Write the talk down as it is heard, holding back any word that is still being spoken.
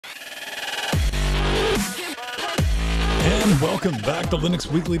Welcome back to Linux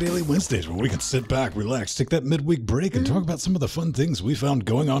Weekly Daily Wednesdays, where we can sit back, relax, take that midweek break, and talk about some of the fun things we found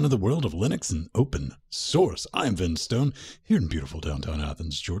going on in the world of Linux and open source. I'm Vince Stone, here in beautiful downtown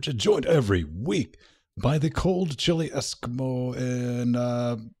Athens, Georgia, joined every week by the cold, chilly Eskimo in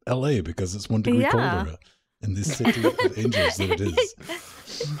LA, because it's 1 degree colder in this city of angels that it is.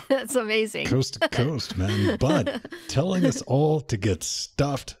 That's amazing. Coast to coast, man. But telling us all to get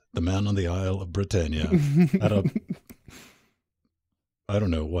stuffed, the man on the Isle of Britannia at a... I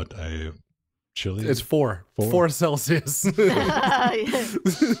don't know what chili. It's 4 Celsius.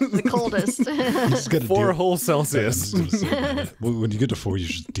 The coldest. You just gotta 4 whole Celsius. When you get to 4, you're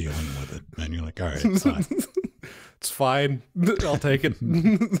just dealing with it, and you're like, all right, it's fine. It's fine. I'll take it.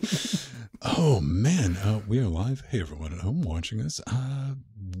 Oh man, we are live. Hey everyone at home watching us.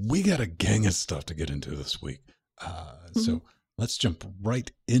 We got a gang of stuff to get into this week. So let's jump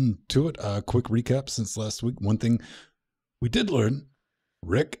right into it. Quick recap since last week. One thing we did learn.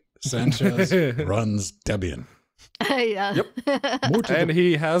 Rick Sanchez runs Debian. Yeah. Yep. And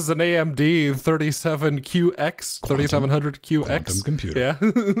he has an AMD 37QX, 3700QX. Quantum computer. Yeah.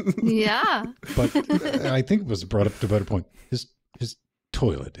 Yeah. But I think it was brought up to a better point. His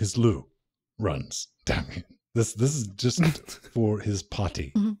toilet, his loo, runs. Damn it. This is just for his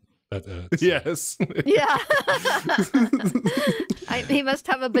potty. Yes. Yeah. He must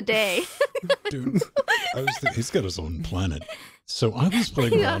have a bidet. Dude, I was thinking, he's got his own planet. So I was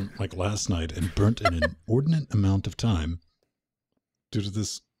playing around like last night and burnt an inordinate amount of time due to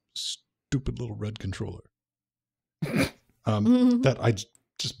this stupid little red controller that I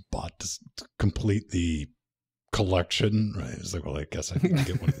just bought to complete the collection. Right? I was like, well, I guess I need to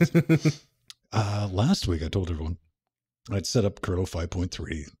get one of these. Last week, I told everyone I'd set up kernel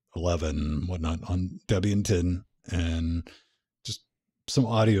 5.3, 11, whatnot on Debian 10, and just some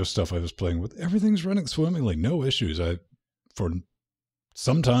audio stuff I was playing with. Everything's running swimmingly, no issues. For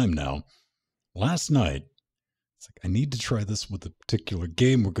some time now, last night, it's like, I need to try this with a particular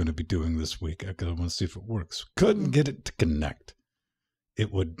game we're going to be doing this week because I want to see if it works. Couldn't get it to connect.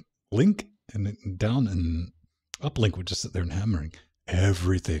 It would link and down, and uplink would just sit there and hammering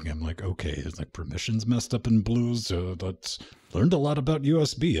everything. I'm like, okay, it's like permissions messed up in Blues. That's learned a lot about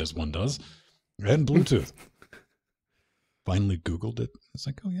USB, as one does, and Bluetooth. Finally Googled it. It's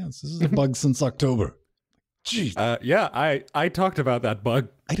like, oh yes, this is a bug since October. Gee. Yeah, I talked about that bug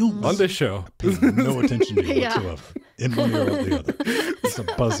on this show. Pay no attention to you whatsoever, in one ear or the other. It's a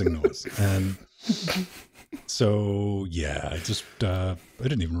buzzing noise. And so, yeah, I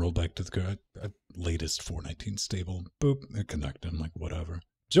didn't even roll back to the latest 4.19 stable. Boop, it connected. I'm like, whatever.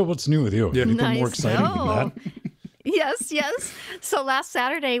 Jill, what's new with you? Yeah. Anything more exciting than that? Yes. So last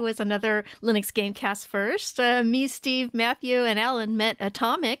Saturday was another Linux Gamecast first. Me, Steve, Matthew, and Alan met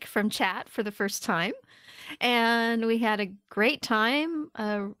Atomic from chat for the first time. And we had a great time,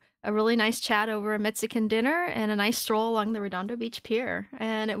 a really nice chat over a Mexican dinner and a nice stroll along the Redondo Beach Pier.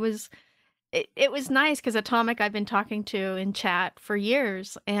 And it was nice because Atomic I've been talking to in chat for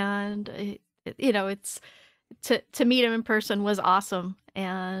years. And, it's to meet him in person was awesome.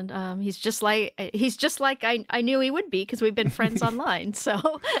 And he's just like I knew he would be because we've been friends online.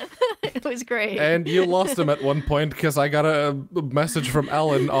 So it was great. And you lost him at one point because I got a message from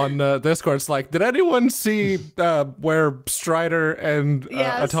Alan on Discord. It's like, did anyone see where Strider and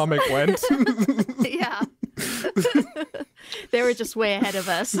Atomic went? Yeah. They were just way ahead of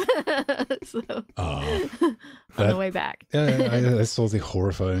us. So, on the way back. Yeah, I saw the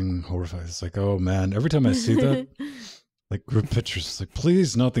horrifying. It's like, oh man, every time I see that, like group pictures, it's like,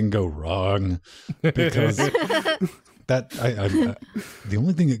 please nothing go wrong, because the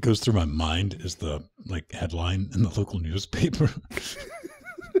only thing that goes through my mind is the like headline in the local newspaper.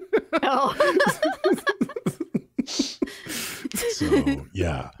 Oh. So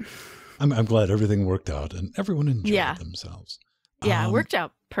yeah, I'm glad everything worked out and everyone enjoyed themselves. Yeah, it worked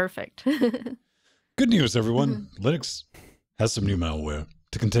out perfect. Good news, everyone. Linux has some new malware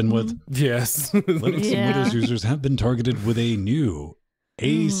to contend with. Yes. Linux and Windows users have been targeted with a new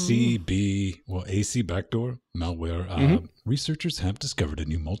ACBackdoor malware. Researchers have discovered a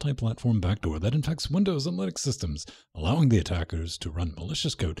new multi-platform backdoor that infects Windows and Linux systems, allowing the attackers to run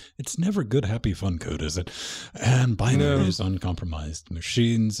malicious code. It's never good, happy, fun code, is it? And binaries uncompromised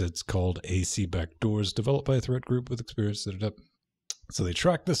machines. It's called ACBackdoors, developed by a threat group with experience. So they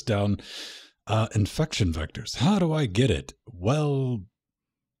track this down. Infection vectors. How do I get it? Well,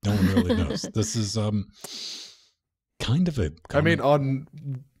 no one really knows. This is kind of a... I mean, on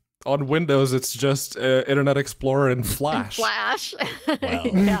on Windows, it's just Internet Explorer and Flash. Flash. Well,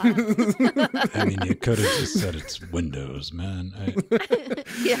 Yeah. I mean, you could have just said it's Windows, man.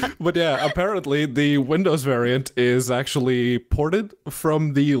 Yeah. But yeah, apparently the Windows variant is actually ported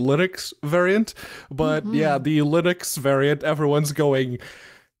from the Linux variant. But yeah, the Linux variant, everyone's going,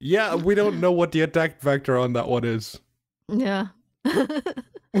 yeah, we don't know what the attack vector on that one is. Yeah.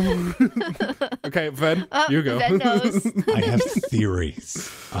 Okay, Ven, you go. Ven knows. I have theories.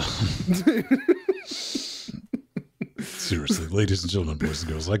 Seriously, ladies and gentlemen, boys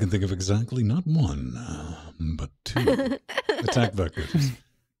and girls, I can think of exactly not one, but two attack vectors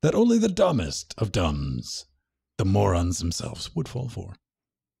that only the dumbest of dumbs, the morons themselves, would fall for.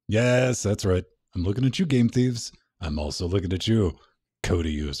 Yes, that's right. I'm looking at you, game thieves. I'm also looking at you,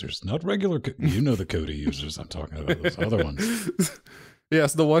 Kodi users. Not regular, you know the Kodi users. I'm talking about those other ones.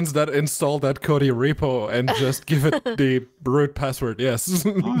 Yes, the ones that install that Kodi repo and just give it the root password, yes.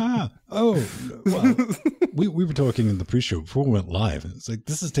 Well, we were talking in the pre-show before we went live. It's like,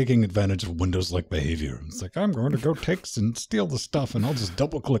 this is taking advantage of Windows-like behavior. It's like, I'm going to go take and steal the stuff, and I'll just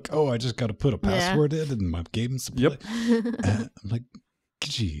double-click. Oh, I just got to put a password in, and my game's to play. Yep. I'm like,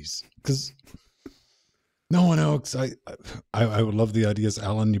 geez. Because no one else. I would love the ideas.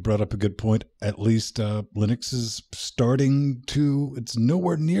 Alan, you brought up a good point. At least Linux is starting to, it's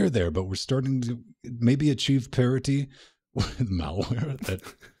nowhere near there, but we're starting to maybe achieve parity with malware that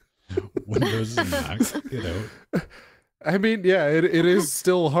Windows and Mac, you know. I mean, yeah, it is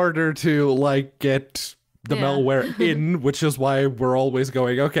still harder to, like, get the malware in, which is why we're always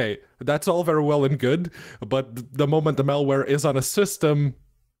going, okay, that's all very well and good, but the moment the malware is on a system,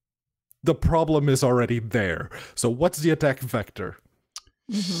 the problem is already there. So what's the attack vector?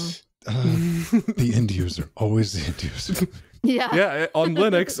 The end user. Always the end user. Yeah. Yeah, on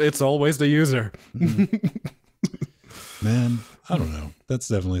Linux, it's always the user. Man, I don't know. That's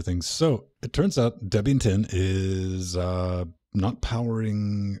definitely a thing. So it turns out Debian 10 is not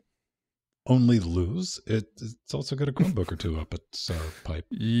powering only lose. It's also got a Chromebook or two up its pipe.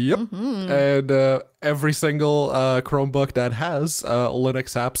 Yep. And every single Chromebook that has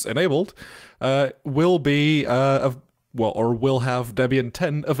Linux apps enabled will be or will have Debian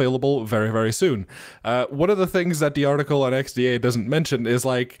 10 available very, very soon. One of the things that the article on XDA doesn't mention is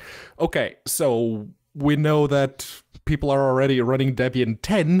like, okay, so we know that people are already running Debian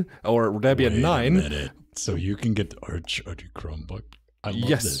 10 or Debian 9. Wait a minute. So you can get Arch on your Chromebook. I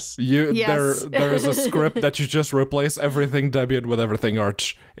love this. Yes. There is a script that you just replace everything Debian with everything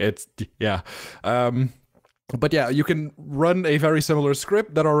Arch. It's, yeah. But yeah, you can run a very similar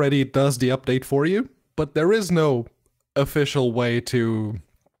script that already does the update for you, but there is no official way to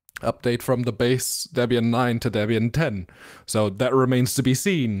update from the base Debian 9 to Debian 10. So that remains to be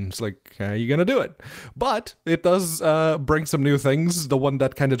seen. It's like, how are you going to do it? But it does bring some new things. The one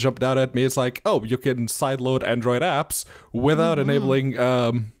that kind of jumped out at me is like, oh, you can sideload Android apps without enabling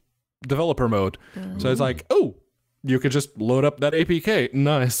developer mode. So it's like, oh, you could just load up that APK.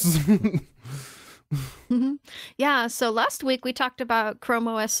 Nice. Yeah, so last week we talked about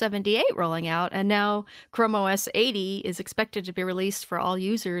ChromeOS 78 rolling out, and now ChromeOS 80 is expected to be released for all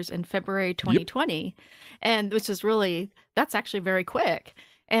users in February 2020, and which is really, that's actually very quick.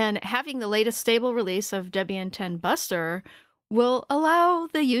 And having the latest stable release of Debian 10 Buster will allow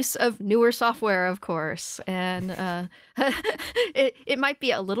the use of newer software, of course, and it might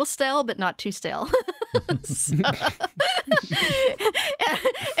be a little stale, but not too stale.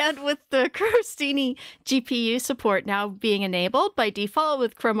 And with the Crostini GPU support now being enabled by default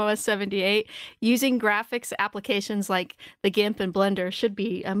with ChromeOS 78, using graphics applications like the GIMP and Blender should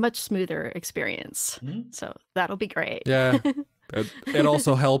be a much smoother experience. So that'll be great. Yeah. It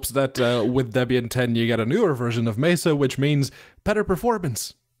also helps that with Debian 10 you get a newer version of Mesa, which means better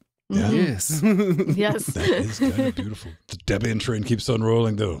performance. Yeah. Yes. Yes. That is kind of beautiful. The Debian train keeps on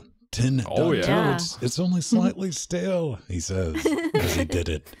rolling, though. 10. Oh, yeah. It's only slightly stale, he says, as he did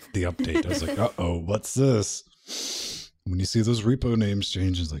it. The update. I was like, uh-oh, what's this? When you see those repo names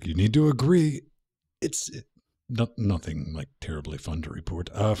change, it's like, you need to agree. It's nothing like terribly fun to report.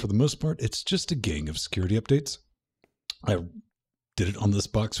 For the most part, it's just a gang of security updates. I did it on this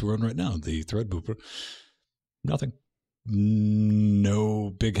box we're on right now, the Threadbooper. Nothing. No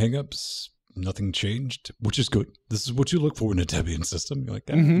big hangups. Nothing changed, which is good. This is what you look for in a Debian system. You're like,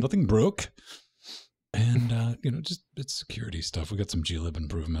 nothing broke. And, just it's security stuff. We got some glib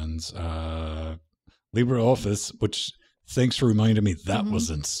improvements. LibreOffice, which, thanks for reminding me that was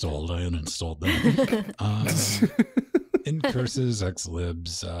installed. I uninstalled that. Incurses,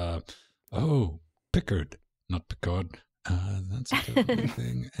 xlibs. Pickard, not Picard. That's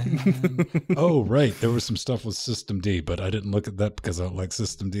everything. And, oh, right. There was some stuff with systemd, but I didn't look at that because I don't like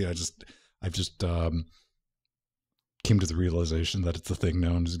systemd. I just came to the realization that it's a thing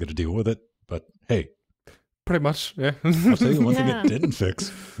now and just going to deal with it. But hey. Pretty much, yeah. I'll tell you one thing it didn't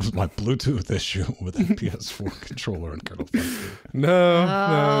fix was my Bluetooth issue with the PS4 controller and kernel 5.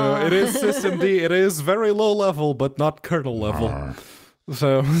 No. It is systemd. It is very low level, but not kernel level.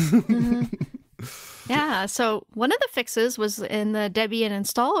 So... Yeah, so one of the fixes was in the Debian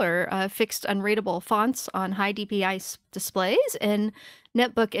installer, fixed unreadable fonts on high DPI displays and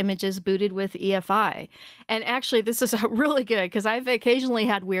netbook images booted with EFI. And actually, this is really good because I've occasionally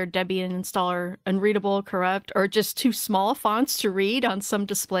had weird Debian installer unreadable, corrupt, or just too small fonts to read on some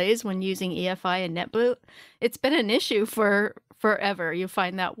displays when using EFI and netboot. It's been an issue for forever. You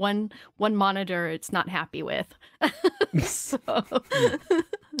find that one monitor it's not happy with. So...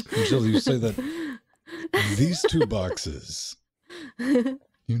 Until you say that these two boxes are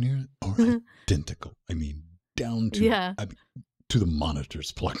identical. I mean, down to to the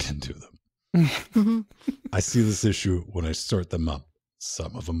monitors plugged into them. I see this issue when I start them up.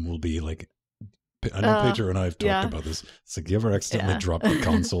 Some of them will be like, I know Pedro and I have talked about this. It's like you ever accidentally drop the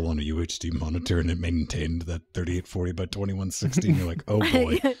console on a UHD monitor and it maintained that 3840 by 2160 and you're like, oh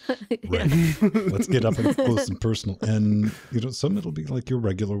boy, right. Let's get up and close and personal. And, some it'll be like your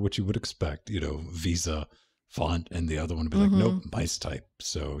regular, what you would expect, Visa font, and the other one would be like, nope, mice type.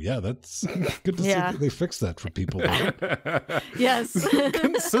 So yeah, that's good to see that they fixed that for people. Yes.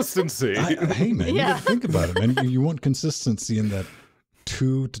 Consistency. Hey man, you gotta think about it, man. You want consistency in that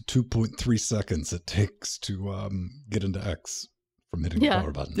 2 to 2.3 seconds it takes to get into X from hitting the power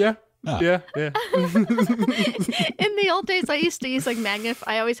button. Yeah. Yeah. In the old days, I used to use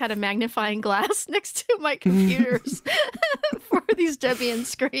I always had a magnifying glass next to my computers for these Debian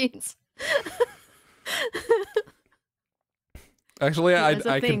screens. Actually,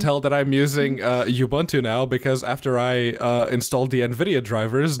 I can tell that I'm using Ubuntu now because after I installed the NVIDIA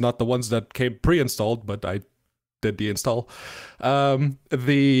drivers, not the ones that came pre-installed, but I did the install,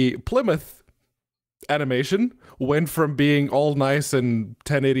 the Plymouth animation went from being all nice and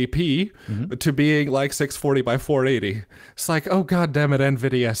 1080p to being like 640 by 480. It's like, oh god damn it,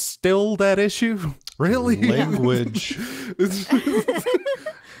 NVIDIA, still that issue? Really? Language.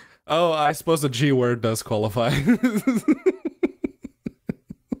 Oh, I suppose the G word does qualify. You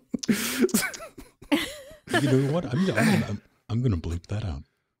know what? I'm gonna bleep that out.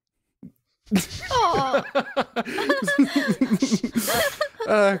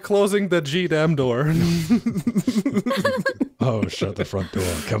 Closing the G damn door. Oh, shut the front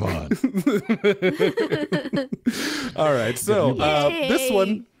door. Come on. All right, so this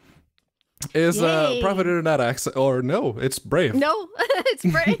one is Private Internet Access, or no, it's Brave. No, it's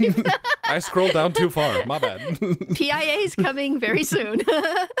Brave. I scrolled down too far. My bad. PIA is coming very soon.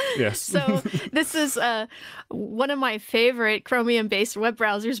 Yes. So this is one of my favorite Chromium-based web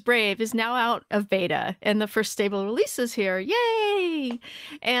browsers. Brave is now out of beta, and the first stable release is here. Yay!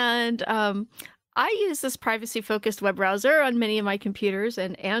 And I use this privacy-focused web browser on many of my computers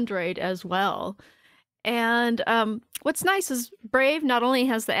and Android as well. And what's nice is Brave not only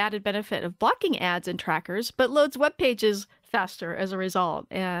has the added benefit of blocking ads and trackers, but loads web pages faster as a result.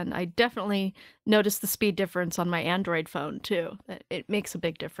 And I definitely noticed the speed difference on my Android phone too. It makes a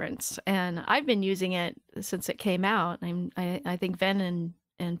big difference. And I've been using it since it came out. I think Ven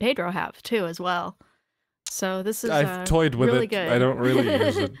and Pedro have too as well. So this is I've toyed with really it. good. I don't really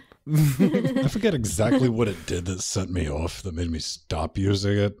use it. I forget exactly what it did that sent me off, that made me stop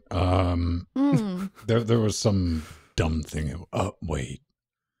using it. There was some dumb thing. Wait.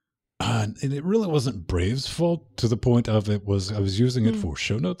 And it really wasn't Brave's fault, to the point of I was using it for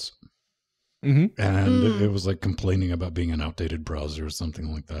show notes. And it was like complaining about being an outdated browser or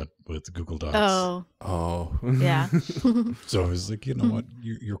something like that with Google Docs. Oh. Yeah. So I was like, you know what?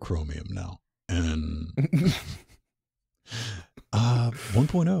 You're Chromium now. And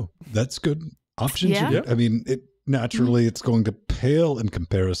 1.0, that's good options. Yeah. I mean, it naturally it's going to pale in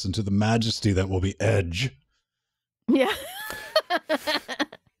comparison to the majesty that will be Edge. Yeah.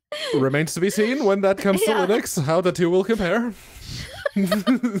 Remains to be seen when that comes to Linux, how the two will compare.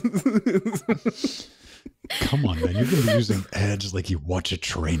 Come on, man. You're going to be using Edge like you watch a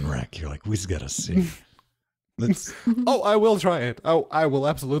train wreck. You're like, we just got to see. Oh, I will try it. Oh, I will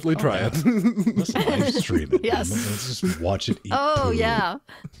absolutely try it. Let's live stream it. Yes. Let's just watch it eat poo. Yeah.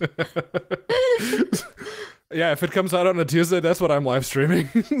 Yeah, if it comes out on a Tuesday, that's what I'm live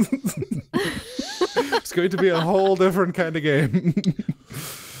streaming. It's going to be a whole different kind of game.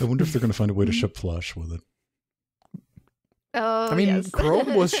 I wonder if they're going to find a way to ship Flash with it. Oh, I mean, yes.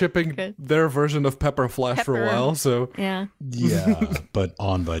 Chrome was shipping Good. their version of Pepper Flash for a Pepper. while, so Yeah. Yeah, but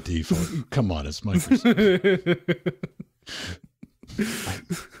on by default. Come on, it's Microsoft.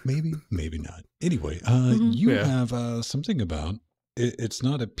 Maybe, maybe not. Anyway, you Yeah. have something about it's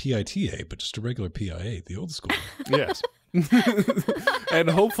not a PITA, but just a regular PIA, the old school. yes. And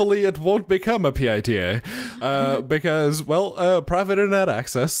hopefully it won't become a PITA, because, well, private internet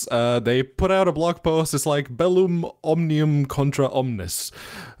access, they put out a blog post. It's like Bellum Omnium contra omnis,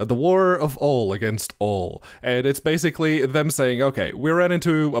 the war of all against all. And it's basically them saying, okay, we ran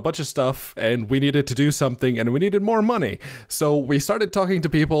into a bunch of stuff and we needed to do something and we needed more money. So we started talking to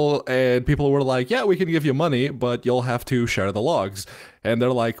people and people were like, yeah, we can give you money, but you'll have to share the logs. And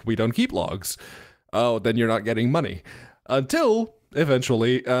they're like, we don't keep logs. Oh, then you're not getting money. Until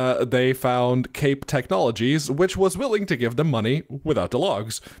eventually they found Cape Technologies, which was willing to give them money without the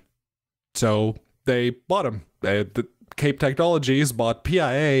logs. So they bought them. The Cape Technologies bought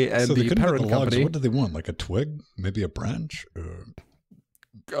PIA and So they the couldn't get parent the logs. company. What do they want? Like a twig? Maybe a branch?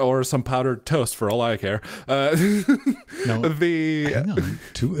 Or some powdered toast for all I care. No, The hang on.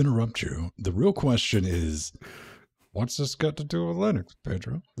 To interrupt you, the real question is, what's this got to do with Linux,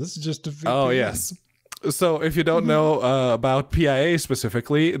 Pedro? This is just a VPN. Oh, yes. So if you don't know about PIA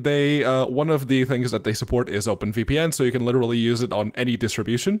specifically, they one of the things that they support is OpenVPN, so you can literally use it on any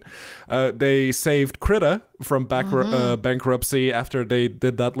distribution. They saved Krita from bankruptcy after they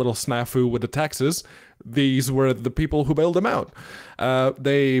did that little snafu with the taxes. These were the people who bailed them out.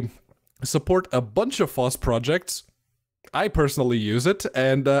 They support a bunch of FOSS projects. I personally use it,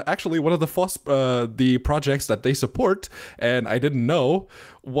 and actually one of the FOSS, the projects that they support, and I didn't know,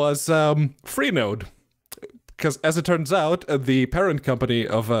 was Freenode. Because as it turns out, the parent company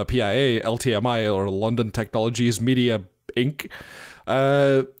of PIA, LTMI, or London Technologies Media Inc.,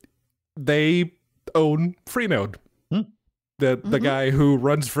 they own Freenode. The guy who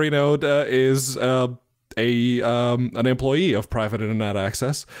runs Freenode is an employee of private internet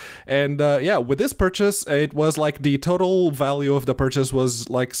access. And yeah, with this purchase, it was like the total value of the purchase was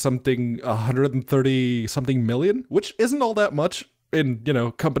like something 130 something million, which isn't all that much in, you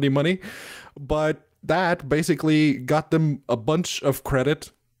know, company money. But that basically got them a bunch of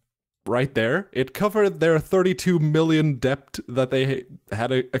credit right there. It covered their 32 million debt that they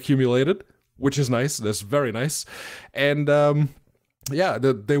had accumulated, which is nice. That's very nice. And yeah,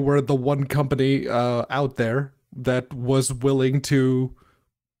 they were the one company out there that was willing to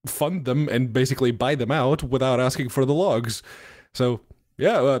fund them and basically buy them out without asking for the logs. So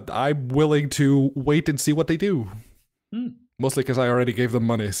yeah, I'm willing to wait and see what they do. Mostly because I already gave them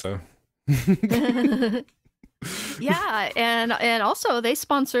money, so... Yeah, and also they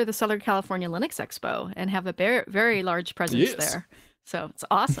sponsor the Southern California Linux Expo and have a very, very large presence there. So it's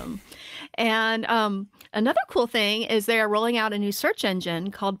awesome. And another cool thing is they are rolling out a new search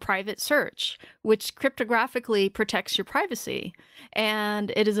engine called Private Search, which cryptographically protects your privacy.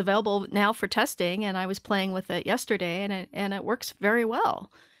 And it is available now for testing, and I was playing with it yesterday, and it works very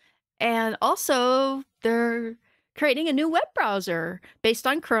well. And also they're creating a new web browser based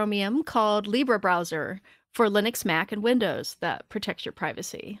on Chromium called Libra Browser for Linux, Mac, and Windows that protects your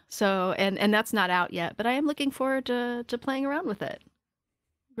privacy. So, and that's not out yet, but I am looking forward to playing around with it.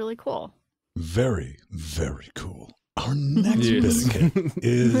 Really cool. Very, very cool. Our next bit of cake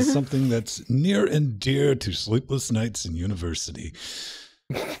is something that's near and dear to sleepless nights in university.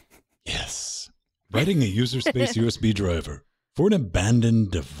 Yes. Writing a user space USB driver for an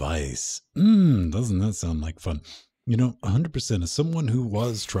abandoned device. Doesn't that sound like fun? You know, 100% as someone who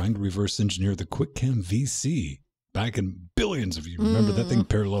was trying to reverse engineer the QuickCam VC back in billions of you. Remember that thing,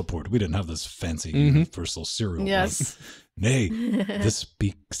 parallel port? We didn't have this fancy universal serial. Yes. Nay, this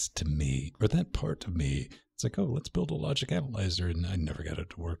speaks to me, or that part of me. It's like, oh, let's build a logic analyzer, and I never got it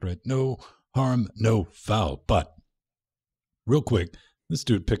to work right. No harm, no foul. But real quick, this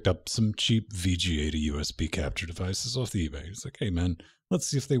dude picked up some cheap VGA to USB capture devices off the eBay. He's like, hey, man, let's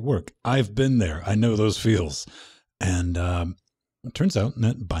see if they work. I've been there. I know those feels. And it turns out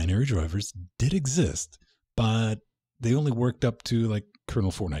that binary drivers did exist, but they only worked up to like kernel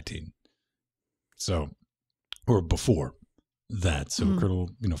 419. So, or before that. So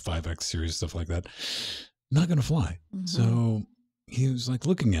kernel, 5X series, stuff like that. Not going to fly. So he was like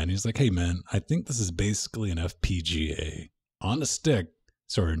looking at it. He's like, hey, man, I think this is basically an FPGA on a stick.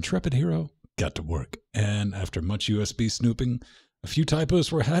 So our Intrepid Hero got to work. And after much USB snooping, a few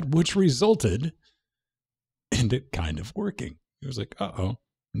typos were had, which resulted in it kind of working. He was like, uh-oh,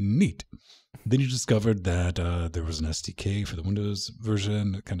 neat. Then he discovered that there was an SDK for the Windows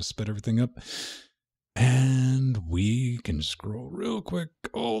version that kind of sped everything up. And we can scroll real quick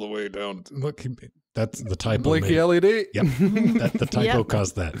all the way down. Look, That's the typo. Blinky LED. Yep. The typo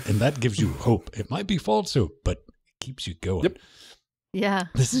caused that. And that gives you hope. It might be false hope, but it keeps you going. Yep. Yeah.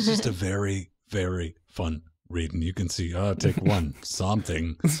 This is just a very, very fun read. And you can see, take one,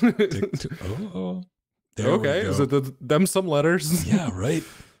 something. Take two. Oh, there Okay. we go. So them some letters. Yeah, right.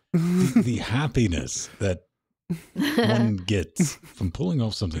 The happiness that one gets from pulling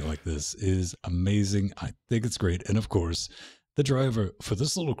off something like this is amazing. I think it's great. And of course, the driver for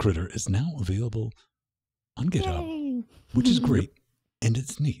this little critter is now available on GitHub, Yay. which is great and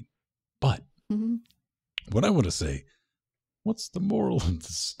it's neat. But what I want to say, what's the moral of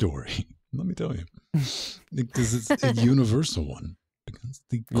the story? Let me tell you, because it's a universal one. Because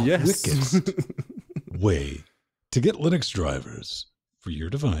the quickest way to get Linux drivers for your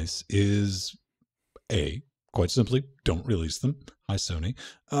device is A, quite simply, don't release them. Hi, Sony.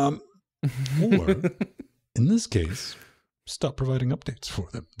 Or, in this case, stop providing updates for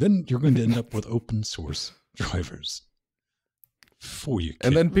them. Then you're going to end up with open source drivers for you.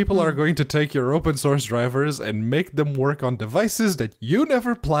 And then people are going to take your open source drivers and make them work on devices that you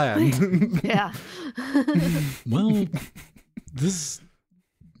never planned. Yeah. Well, this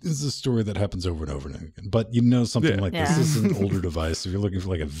is a story that happens over and over and again. But you know something like this. This is an older device. If you're looking for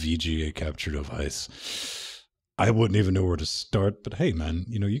like a VGA capture device, I wouldn't even know where to start. But hey, man,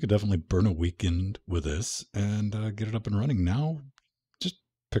 you know, you could definitely burn a weekend with this and get it up and running. Now, just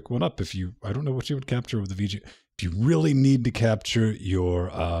pick one up. I don't know what you would capture with the VGA. If you really need to capture your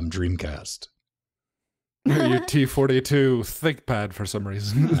Dreamcast. Your T42 ThinkPad for some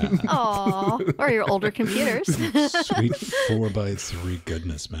reason. Aw, or your older computers. Sweet 4x3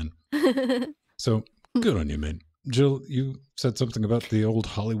 goodness, man. So good on you, man. Jill, you said something about the old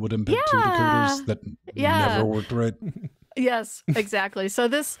Hollywood MPEG 2 decoders that never worked right. Yes, exactly. So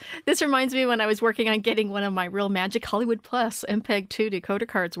this reminds me when I was working on getting one of my Real Magic Hollywood Plus MPEG 2 decoder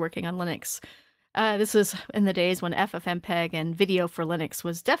cards working on Linux. This was in the days when FFmpeg and video for Linux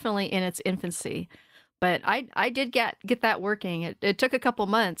was definitely in its infancy. But I did get that working. It took a couple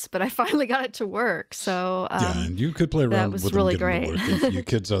months, but I finally got it to work. So yeah, and you could play around with really them getting great. to work. If you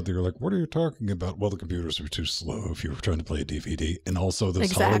kids out there are like, what are you talking about? Well, the computers were too slow if you were trying to play a DVD. And also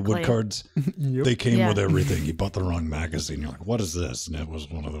those Hollywood cards, they came with everything. You bought the wrong magazine. You're like, what is this? And it was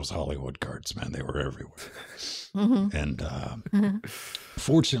one of those Hollywood cards, man. They were everywhere. And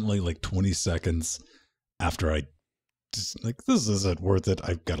fortunately, like 20 seconds after I just like, this isn't worth it,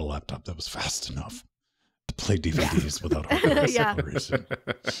 I've got a laptop that was fast enough to play DVDs without hardware separation.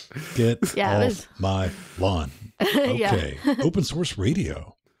 Get off my lawn. Okay. Open source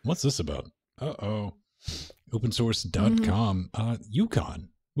radio. What's this about? Opensource.com. Yukon,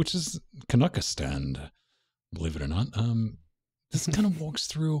 which is Kanakistan, believe it or not. This kind of walks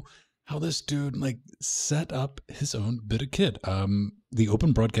through how this dude like set up his own bit of kit. The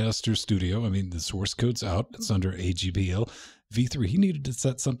Open Broadcaster Studio, I mean, the source code's out. It's under AGPL v3. He needed to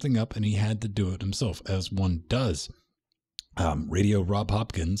set something up and he had to do it himself, as one does. Radio Rob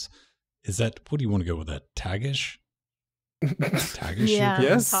Hopkins. Is that, what do you want to go with that? Tagish? Tagish? Yeah.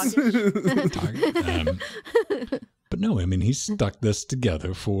 Yes. But no, I mean, he stuck this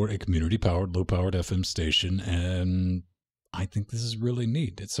together for a community-powered, low-powered FM station, and I think this is really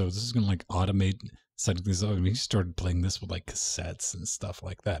neat. So this is going to like automate setting things up. I mean, he started playing this with like cassettes and stuff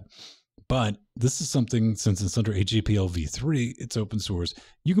like that. But this is something, since it's under AGPL v3, it's open source.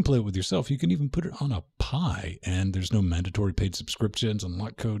 You can play it with yourself. You can even put it on a Pi, and there's no mandatory paid subscriptions,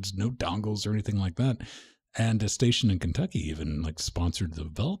 unlock codes, no dongles or anything like that. And a station in Kentucky even like sponsored the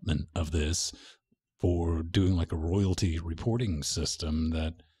development of this for doing like a royalty reporting system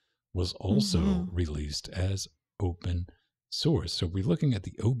that was also released as open source. So we're looking at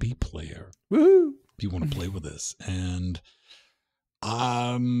the OB player. Woohoo! If you want to play with this. And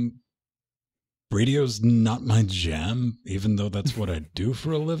radio's not my jam, even though that's what I do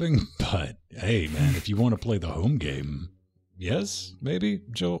for a living. But hey, man, if you want to play the home game, yes, maybe.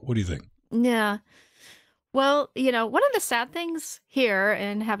 Jill, what do you think? Yeah. Well, you know, one of the sad things here,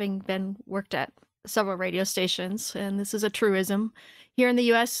 and having been worked at several radio stations, and this is a truism, here in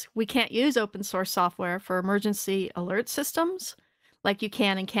the US, we can't use open source software for emergency alert systems like you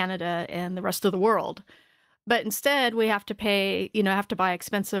can in Canada and the rest of the world. But instead, we have to pay, have to buy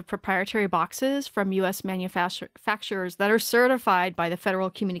expensive proprietary boxes from US manufacturers that are certified by the Federal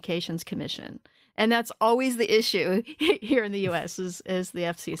Communications Commission. And that's always the issue here in the US is the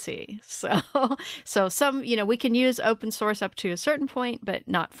FCC. So some, we can use open source up to a certain point, but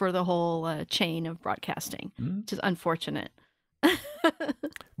not for the whole chain of broadcasting, which is unfortunate.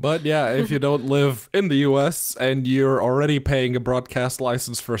 But yeah, if you don't live in the US and you're already paying a broadcast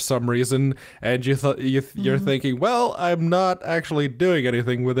license for some reason, and you're thinking, well, I'm not actually doing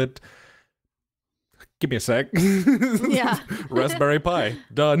anything with it, give me a sec. Yeah. Raspberry Pi,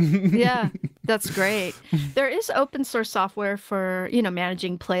 done. Yeah, that's great. There is open source software for,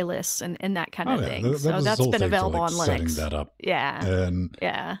 managing playlists and that kind of thing. So that's been available on Linux. Setting that up. Yeah. And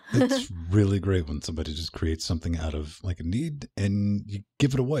yeah. it's really great when somebody just creates something out of like a need and you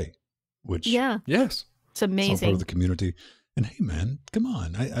give it away, which yes, it's amazing. It's all part of the community. And hey, man, come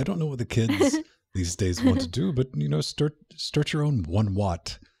on. I don't know what the kids these days want to do, but start your own 1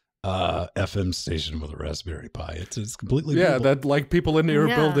 watt FM station with a Raspberry Pi. It's completely doable. That like people in your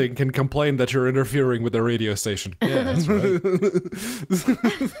building can complain that you're interfering with their radio station. Yeah, that's right.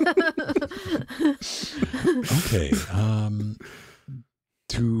 Okay.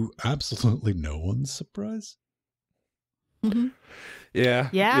 To absolutely no one's surprise. Mm-hmm.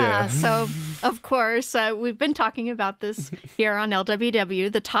 Yeah. So, of course, we've been talking about this here on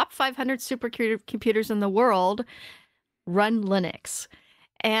LWDW. The top 500 supercomputers in the world run Linux.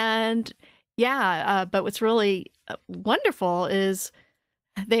 And but what's really wonderful is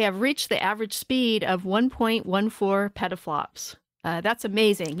they have reached the average speed of 1.14 petaflops. That's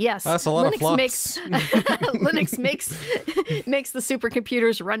amazing. Yes, that's a lot Linux of flops. Linux makes the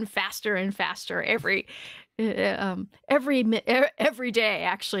supercomputers run faster and faster every day,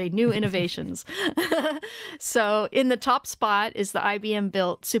 actually, new innovations. So in the top spot is the IBM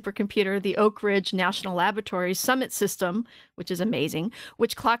built supercomputer, the Oak Ridge National Laboratory Summit System, which is amazing,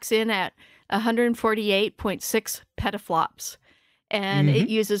 which clocks in at 148.6 petaflops. And it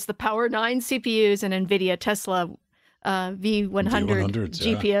uses the Power 9 CPUs and NVIDIA Tesla V100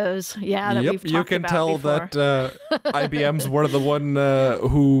 GPUs. Yeah, that we've talked you can about tell before. that IBM's were the one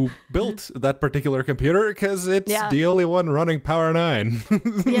who built that particular computer because it's the only one running Power 9.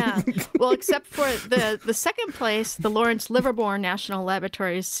 Yeah, well, except for the second place, the Lawrence Livermore National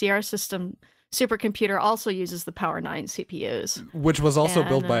Laboratory's Sierra System supercomputer also uses the Power 9 CPUs. Which was also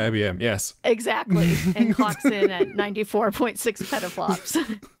built by IBM, yes. Exactly, and clocks in at 94.6 petaflops.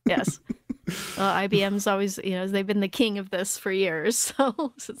 Yes. IBM's always, they've been the king of this for years,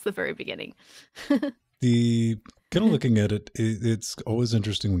 so since the very beginning. The kind of looking at it, it's always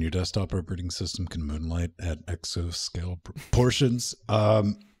interesting when your desktop operating system can moonlight at exascale proportions.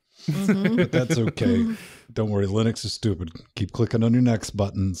 But that's okay. Don't worry, Linux is stupid. Keep clicking on your next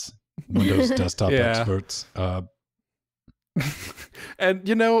buttons. Windows desktop experts. And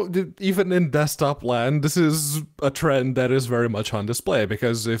even in desktop land, this is a trend that is very much on display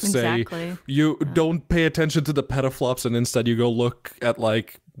because if say you don't pay attention to the petaflops and instead you go look at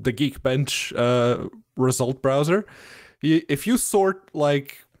like the Geekbench result browser, if you sort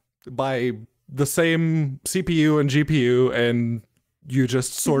like by the same CPU and GPU and you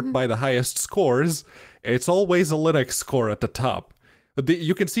just sort by the highest scores, it's always a Linux score at the top.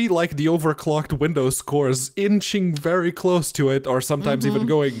 You can see like the overclocked Windows scores inching very close to it or sometimes even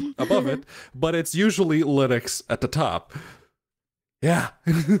going above it, but it's usually Linux at the top. Yeah.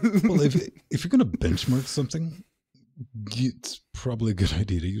 Well, if you're going to benchmark something, it's probably a good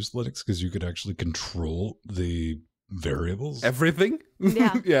idea to use Linux because you could actually control the variables. Everything?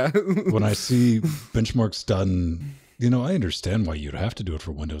 Yeah. Yeah. When I see benchmarks done, I understand why you'd have to do it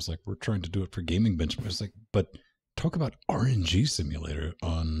for Windows. Like we're trying to do it for gaming benchmarks, but talk about RNG simulator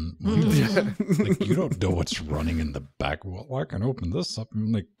on Windows. Like you don't know what's running in the back. Well, I can open this up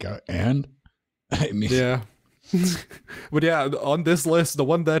and yeah. But yeah, on this list, the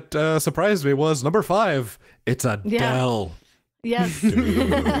one that surprised me was number 5. It's a Dell. Yes.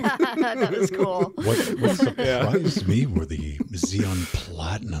 That is cool. What surprised me were the Xeon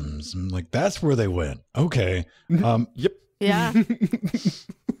Platinums. I'm like, that's where they went. Okay. Yep. Yeah.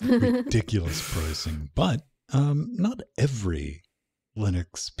 Ridiculous pricing. But not every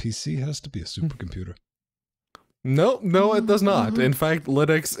Linux PC has to be a supercomputer. No, it does not. In fact,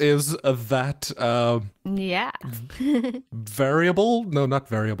 Linux is that variable. No, not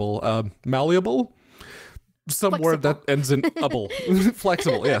variable. Malleable. Some word that ends in able.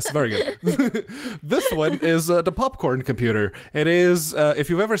 Flexible, yes, very good. This one is the popcorn computer. It is, if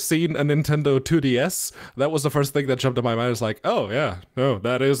you've ever seen a Nintendo 2DS, that was the first thing that jumped to my mind. It's like, oh yeah, no,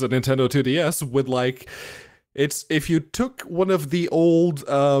 that is a Nintendo 2DS with like, it's if you took one of the old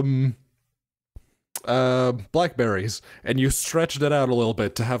Blackberries and you stretched it out a little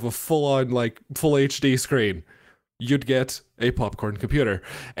bit to have a full-on, like, full HD screen, you'd get a popcorn computer.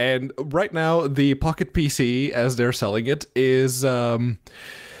 And right now, the Pocket PC, as they're selling it, is,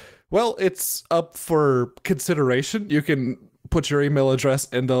 well, it's up for consideration. You can put your email address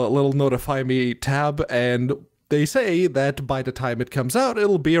in the little Notify Me tab, and they say that by the time it comes out,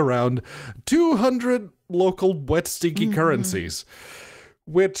 it'll be around 200 local wet, stinky currencies,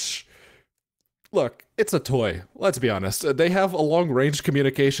 which look, it's a toy. Let's be honest. They have a long-range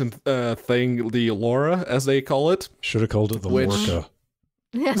communication thing, the LoRa, as they call it. Should have called it the Lorca.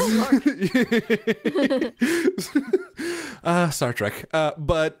 Star Trek.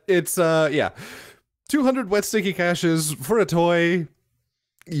 But it's, 200 wet sticky caches for a toy.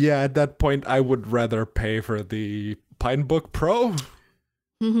 Yeah, at that point, I would rather pay for the Pinebook Pro.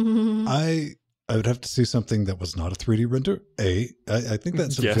 I would have to see something that was not a 3D render. I think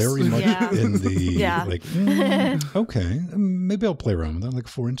that's very much in the okay, maybe I'll play around with that, like a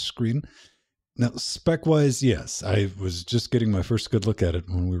 4-inch screen. Now, spec-wise, yes, I was just getting my first good look at it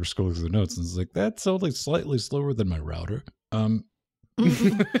when we were scrolling through the notes, and it's like, that's only slightly slower than my router.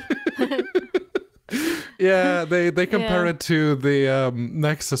 Yeah, they compare it to the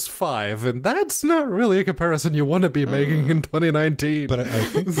Nexus 5, and that's not really a comparison you want to be making in 2019. But I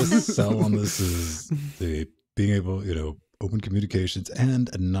think the sell on this is the being able, open communications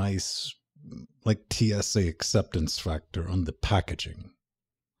and a nice, like, TSA acceptance factor on the packaging.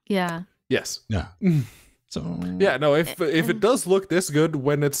 Yeah. Yes. Yeah. So yeah, no, if it does look this good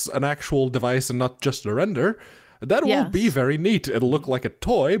when it's an actual device and not just a render, that will be very neat. It'll look like a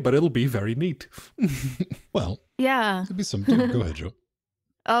toy, but it'll be very neat. Well, yeah. Could be some. Go ahead, Joe.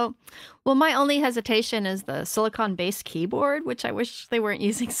 Oh, well, my only hesitation is the silicon-based keyboard, which I wish they weren't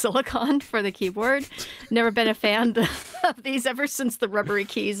using silicon for the keyboard. Never been a fan of these ever since the rubbery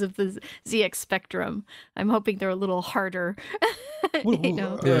keys of the ZX Spectrum. I'm hoping they're a little harder.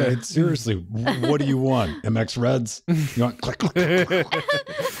 Seriously, what do you want? MX Reds? You want click, click, click, click.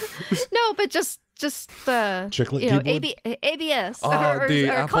 No, but just the Chiclet keyboard? ABS. The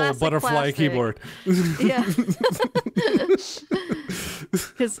Apple Butterfly keyboard. Yeah.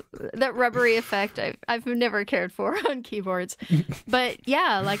 Because that rubbery effect I've never cared for on keyboards. But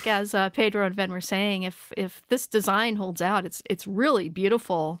yeah, like as Pedro and Ben were saying, if this design holds out, it's really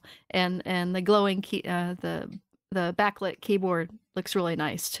beautiful, and the glowing key, the backlit keyboard looks really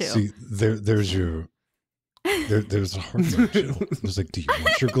nice too. See, there's a hard no, Jill. It was like, do you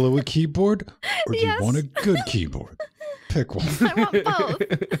want your glowy keyboard or do you want a good keyboard? Pick one. I want both.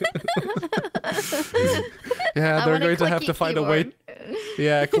 Yeah, they're going to have to find a way.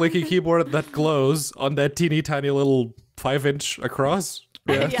 Yeah, a clicky keyboard that glows on that teeny tiny little 5-inch across.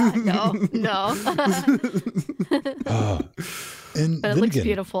 Yeah, no. And but it looks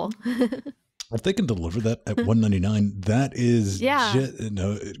beautiful. If they can deliver that at $199, that is,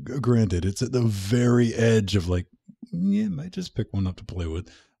 granted, it's at the very edge of like, might just pick one up to play with,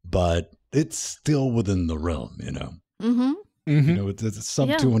 but it's still within the realm, Mm-hmm. It's sub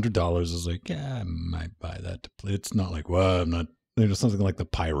 $200 is like, I might buy that to play. It's not like, well, I'm not, something like the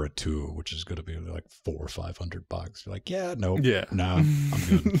Pirate 2, which is going to be like $400 or $500. You're like, no, I'm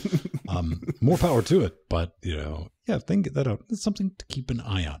good. More power to it, but if they can get that out, it's something to keep an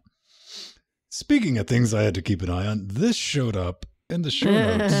eye on. Speaking of things I had to keep an eye on, this showed up in the show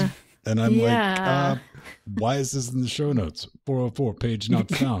notes, and I'm like, why is this in the show notes? 404, page not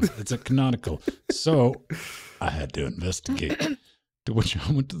found. It's a canonical. So I had to investigate, to which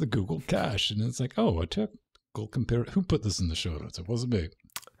I went to the Google cache, and it's like, I took Google compare. Who put this in the show notes? It wasn't me.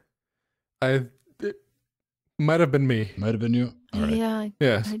 It might have been me. Might have been you? All right. Yeah.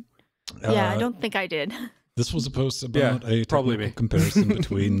 Yes. I don't think I did. This was a post about a probably comparison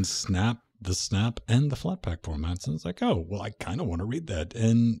between the Snap and the Flatpak formats. And it's like, I kind of want to read that.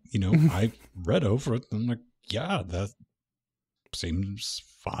 And, I read over it. And I'm like, that seems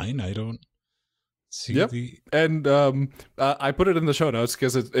fine. I don't see the... And I put it in the show notes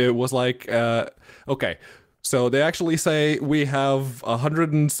because it was like, okay. So they actually say we have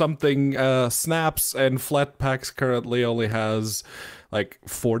 100 and something snaps, and Flatpaks currently only has like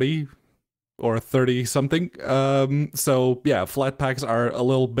 40 or 30 something. So yeah, Flatpaks are a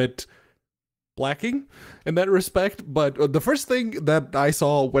little bit lacking in that respect. But the first thing that I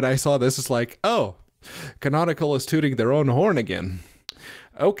saw when I saw this is like, Canonical is tooting their own horn again.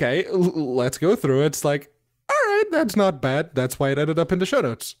 Okay, let's go through it. It's like, all right, that's not bad. That's why it ended up in the show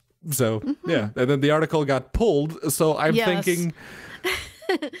notes. So yeah, and then the article got pulled. So I'm thinking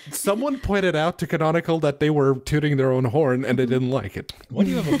someone pointed out to Canonical that they were tooting their own horn and they didn't like it. Why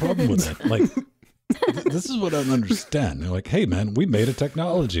do you have a problem with that? Like, this is what I don't understand. They're like, hey man, we made a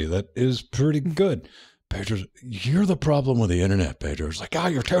technology that is pretty good. Pedro's, you're the problem with the internet, Pedro. It's like,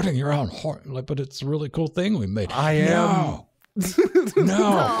 you're tooting your own horn. Like, but it's a really cool thing we made. I am.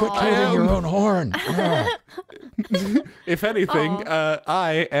 No, quit tooting your own horn. If anything,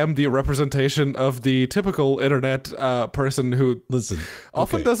 I am the representation of the typical internet person who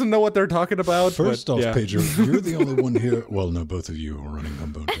often doesn't know what they're talking about. First off, Pedro, you're the only one here. Well, no, both of you are running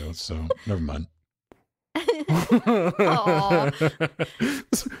Ubuntu, so never mind. Aw.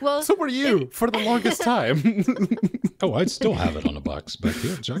 Well, So were you for the longest time. Oh, I still have it on a box back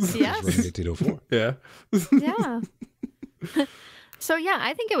here. Check it out. Yes. It's running 1804. Yeah. Yeah. So yeah,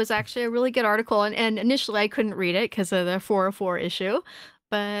 I think it was actually a really good article, and initially I couldn't read it because of the 404 issue,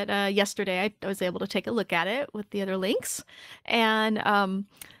 but yesterday I was able to take a look at it with the other links, and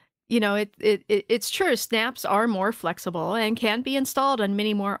you know, it's true. Snaps are more flexible and can be installed on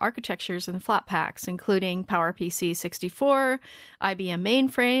many more architectures and Flatpaks, including PowerPC 64, IBM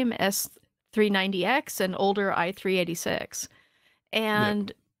mainframe, S390X, and older i386,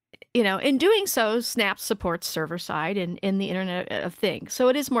 and you know, in doing so, Snap supports server-side and in the Internet of Things, so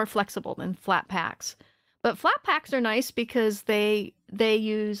it is more flexible than Flatpaks. But Flatpaks are nice because they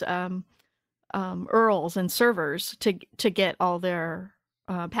use URLs and servers to get all their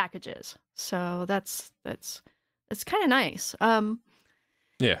packages. So that's kind of nice.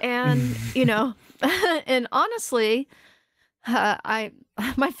 Yeah. And you know, and honestly, my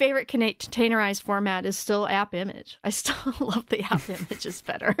favorite containerized format is still app image. I still love the app images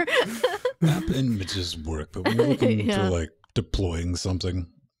better. App images work, but when you're looking for like deploying something,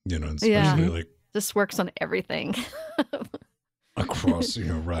 you know, especially like this works on everything across, you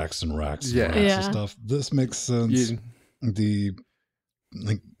know, racks and racks, Yeah. and racks Yeah. and stuff. This makes sense. The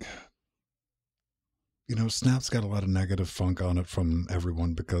like, you know, Snap's got a lot of negative funk on it from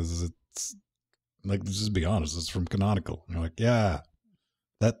everyone because it's like, let's just be honest, it's from Canonical. And you're like, yeah,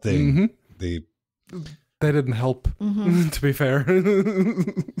 that thing. They didn't help, to be fair.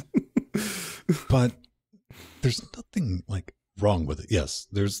 But there's nothing like wrong with it. Yes,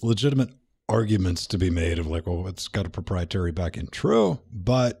 there's legitimate arguments to be made of like, oh, it's got a proprietary backend. True,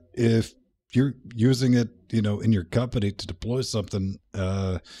 but if you're using it, you know, in your company to deploy something,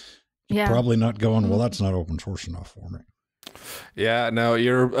 you're probably not going, well, that's not open source enough for me. Yeah, no,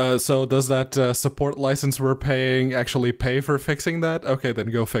 you're so does that support license we're paying actually pay for fixing that? Okay, then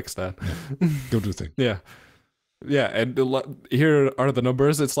go fix that. Yeah. Go do the thing. Yeah. Yeah, and here are the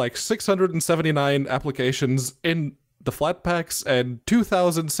numbers. It's like 679 applications in the Flatpaks and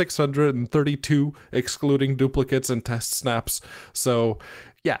 2,632 excluding duplicates and test snaps. So,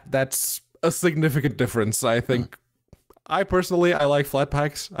 yeah, that's a significant difference, I think. I personally, I like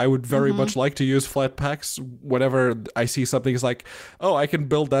Flatpaks. I would very much like to use Flatpaks whenever I see something is like, oh, I can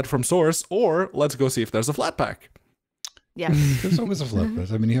build that from source, or let's go see if there's a Flatpak. Yeah. There's always a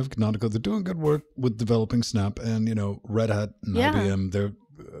Flatpak. I mean, you have Canonical. They're doing good work with developing Snap, and, you know, Red Hat and IBM, they're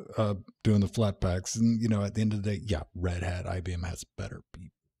doing the Flatpaks. And, you know, at the end of the day, yeah, Red Hat, IBM has better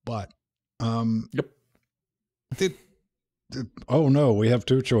people. But, oh no, we have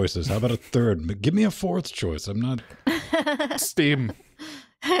two choices. How about a third? Give me a fourth choice. I'm not... Steam.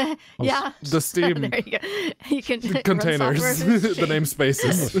 Yeah. The Steam There you go. You can containers, the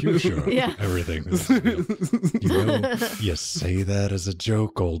namespaces. The future. Yeah. Everything. You know, you say that as a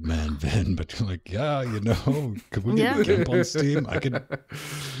joke, old man Ben, but you're like, yeah, you know, could we get Gimp on Steam? I could,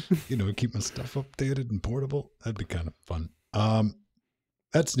 you know, keep my stuff updated and portable. That'd be kind of fun.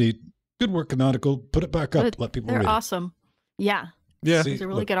 That's neat. Good work, Canonical. Put it back up. Let people read They're it. awesome. Yeah. Yeah. It's a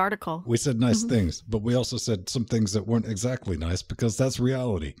really good article. We said nice things, but we also said some things that weren't exactly nice because that's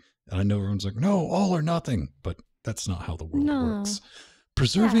reality. And I know everyone's like, no, all or nothing, but that's not how the world works.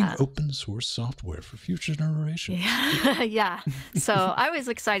 Preserving open source software for future generations. Yeah. Yeah. So I was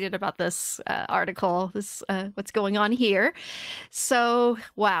excited about this article, this what's going on here. So,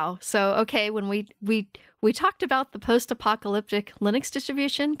 wow. So, okay, when we talked about the post-apocalyptic Linux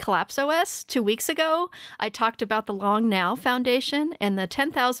distribution, CollapseOS, 2 weeks ago. I talked about the Long Now Foundation and the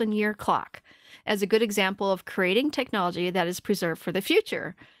 10,000-year clock as a good example of creating technology that is preserved for the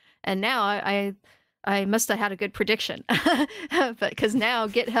future. And now I must have had a good prediction, but because now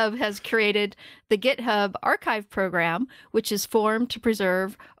GitHub has created the GitHub Archive program, which is formed to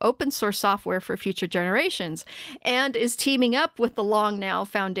preserve open source software for future generations, and is teaming up with the Long Now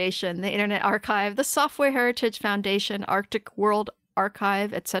Foundation, the Internet Archive, the Software Heritage Foundation, Arctic World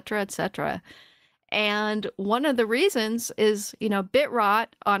Archive, etc., etc. And one of the reasons is, you know, bit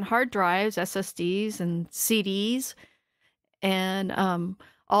rot on hard drives, SSDs, and CDs, and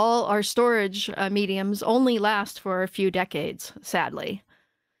all our storage mediums only last for a few decades, sadly.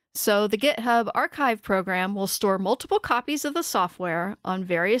 So the GitHub Archive program will store multiple copies of the software on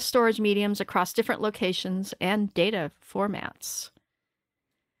various storage mediums across different locations and data formats.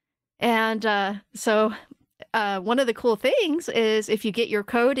 And so one of the cool things is if you get your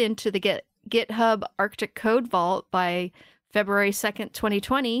code into the GitHub Arctic Code Vault by February 2nd,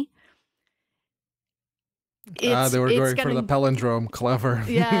 2020, They were going for the palindrome. Clever.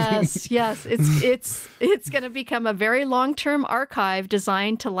 Yes, yes. It's going to become a very long-term archive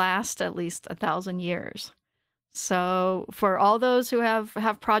designed to last at least 1,000 years. So for all those who have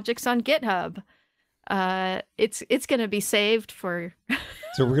projects on GitHub, it's going to be saved for.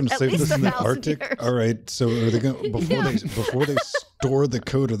 So we're going to save this in the Arctic. Years. All right. So are they going before they store the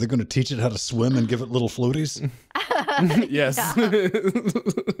code? Are they going to teach it how to swim and give it little floaties? Yes.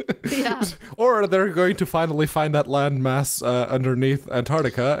 Yeah. Or they're going to finally find that landmass underneath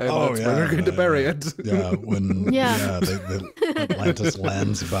Antarctica, and that's where they're going to bury it. Yeah, when the Atlantis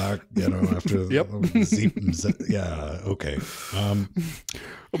lands back, after okay.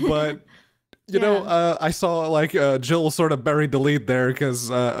 But I saw Jill sort of buried the lead there because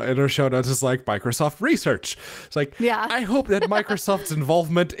in her show notes it's like Microsoft research. It's like, I hope that Microsoft's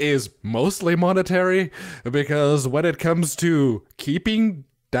involvement is mostly monetary, because when it comes to keeping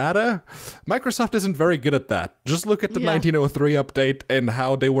data, Microsoft isn't very good at that. Just look at the 1903 update and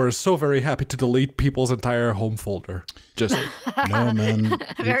how they were so very happy to delete people's entire home folder. Just no, man.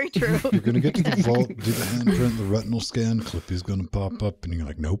 Very true. You're gonna get to the vault, do the handprint, the retinal scan, Clippy's gonna pop up, and you're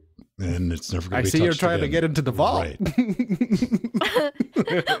like, nope. And it's never going to be touched. I see you're trying to get into the vault. Right. Well,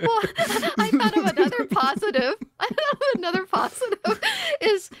 I thought of another positive.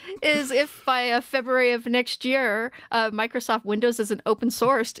 Is if by February of next year, Microsoft Windows isn't open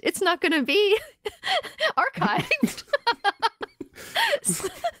sourced, it's not going to be archived.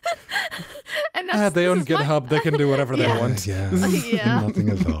 And they own GitHub. They can do whatever they want. Yeah.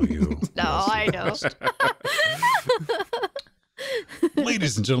 Nothing of value. No, I know.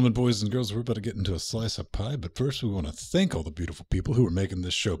 Ladies and gentlemen, boys and girls, we're about to get into a slice of pie, but first we want to thank all the beautiful people who are making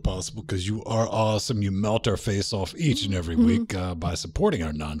this show possible, because you are awesome. You melt our face off each and every week by supporting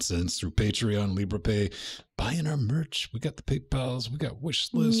our nonsense through Patreon, LibrePay, buying our merch. We got the PayPals, we got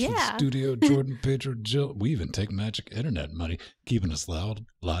wish lists for the studio, Jordan, Pedro, Jill. We even take magic internet money, keeping us loud,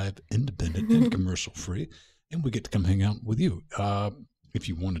 live, independent, and commercial free. And we get to come hang out with you. If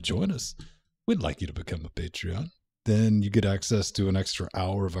you want to join us, we'd like you to become a Patreon. Then you get access to an extra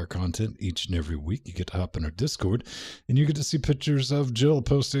hour of our content each and every week. You get to hop in our Discord, and you get to see pictures of Jill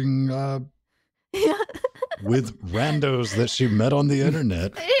posting with randos that she met on the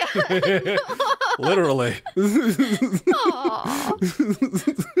internet. Literally.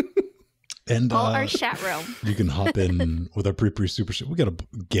 And our chat room. You can hop in with our pre super shit. We got a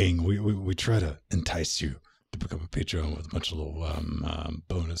gang. We try to entice you to become a Patreon with a bunch of little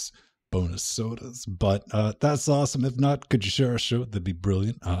bonus sodas, but that's awesome. If not, could you share our show? That'd be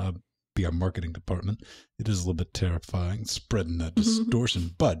brilliant. Be our marketing department. It is a little bit terrifying spreading that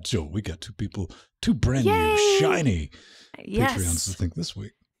distortion, but Joe, we got two brand new shiny Patreons to thank this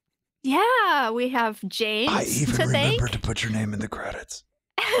week. Yeah, we have James. I even remembered to put your name in the credits.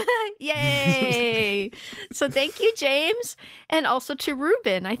 Yay! So thank you, James, and also to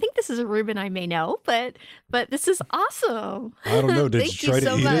Ruben. I think this is a Ruben I may know, but this is awesome. I don't know. Did you try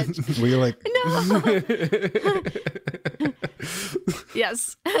to eat it? Were you like, no?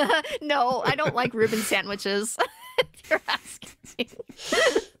 Yes. No, I don't like Ruben sandwiches. You're asking me.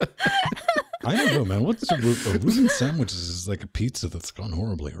 I don't know, man. What's a Ruben sandwiches is like a pizza that's gone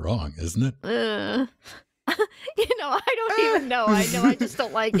horribly wrong, isn't it? I don't even know. I know I just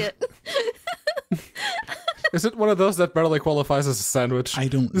don't like it. Is it one of those that barely qualifies as a sandwich? I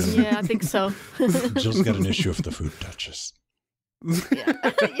don't know. Yeah, I think so. Jill's got an issue if the food touches.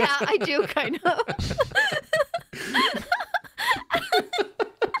 Yeah, I do, kind of.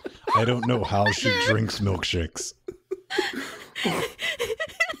 I don't know how she drinks milkshakes.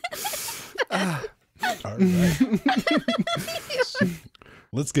 All right.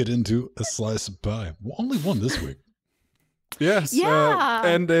 Let's get into a slice of pie. Only one this week. Yes. Yeah.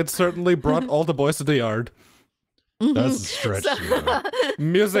 And it certainly brought all the boys to the yard. That's a stretch.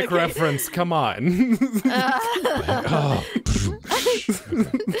 Music reference, come on.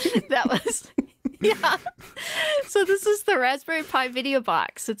 That was... Yeah. So this is the Raspberry Pi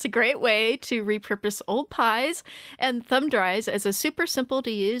VideoBox. It's a great way to repurpose old Pis and thumb drives as a super simple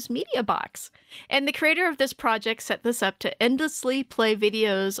to use media box. And the creator of this project set this up to endlessly play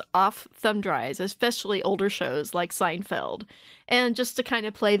videos off thumb drives, especially older shows like Seinfeld, and just to kind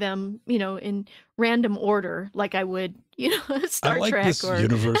of play them, in random order, like I would, Star Trek. I like this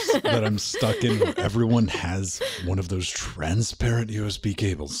universe that I'm stuck in, where everyone has one of those transparent USB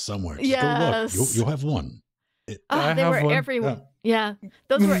cables somewhere. Just go look. You'll have one. They were everywhere. Yeah,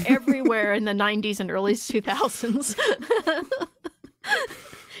 those were everywhere in the 90s and early 2000s.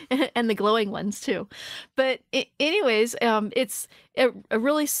 And the glowing ones too. But anyways, it's a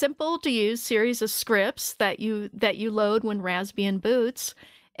really simple to use series of scripts that you load when Raspbian boots,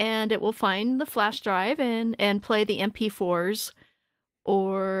 and it will find the flash drive and play the MP4s,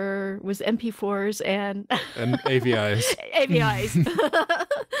 or was MP4s and AVIs. AVIs.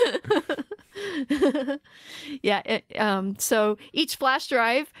 So each flash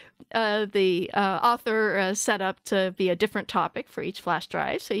drive, the author set up to be a different topic for each flash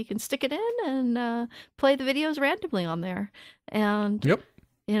drive, so you can stick it in and play the videos randomly on there. And Yep.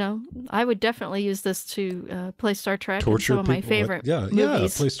 you know, I would definitely use this to play Star Trek. Torture and some of my people, favorite yeah,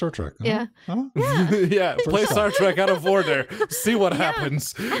 movies. play Star Trek. Yeah. Huh? Yeah, play Star Trek out of order. See what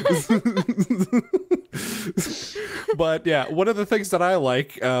happens. But yeah, one of the things that I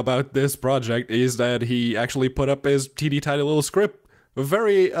like about this project is that he actually put up his teeny tiny little script.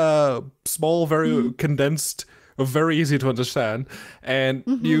 Very small, very condensed, very easy to understand. And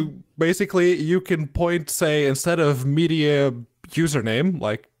you can point, say, instead of media username,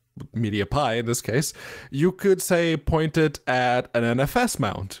 like MediaPi in this case, you could say point it at an NFS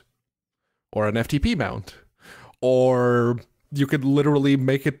mount or an FTP mount, or you could literally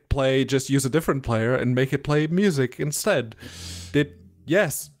make it play, just use a different player and make it play music instead.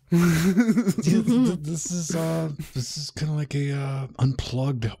 Yes. This is kind of like a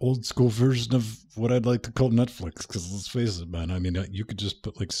unplugged old school version of what I'd like to call Netflix, because let's face it, man, I mean, you could just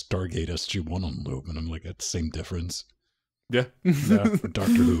put like Stargate SG-1 on loop and I'm like, that's the same difference. Yeah. Yeah, or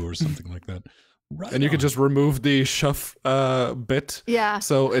Doctor Who or something like that. Right. And you can just remove the shuff bit,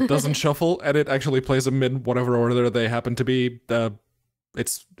 so it doesn't shuffle, and it actually plays them in whatever order they happen to be.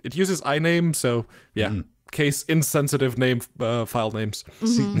 It uses iname, so yeah, case insensitive name file names.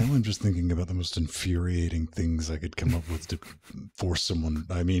 See, now I'm just thinking about the most infuriating things I could come up with to force someone.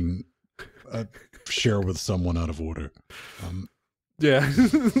 I mean, share with someone out of order. Yeah.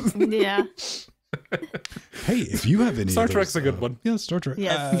 Yeah. Hey, if you have any Star of those, Trek's a good one. Yeah, Star Trek.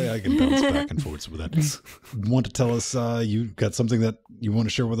 Yes. I can bounce back and forth with that. Want to tell us you got something that you want to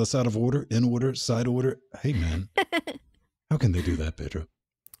share with us out of order, in order, side order? Hey, man. How can they do that, Pedro?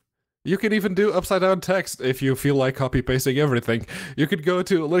 You can even do upside down text if you feel like copy pasting everything. You could go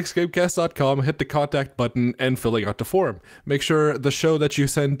to linuxgamecast.com, hit the contact button, and filling out the form. Make sure the show that you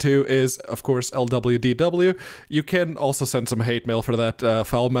send to is, of course, LWDW. You can also send some hate mail for that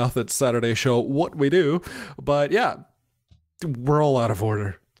foul-mouthed Saturday show, What We Do. But yeah, we're all out of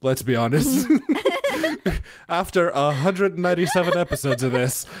order. Let's be honest. After 197 episodes of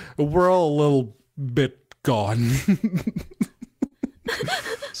this, we're all a little bit gone.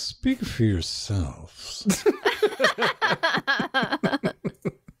 Speak for yourselves.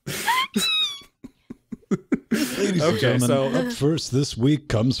 Ladies and gentlemen, so up first this week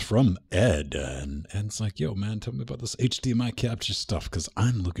comes from Ed. And it's like, yo, man, tell me about this HDMI capture stuff, because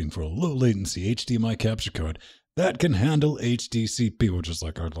I'm looking for a low latency HDMI capture card that can handle HDCP, which is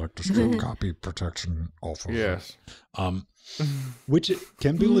like, I'd like to strip copy protection off of yes. Which it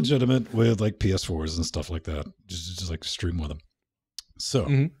can be legitimate with like PS4s and stuff like that. Just like stream with them. So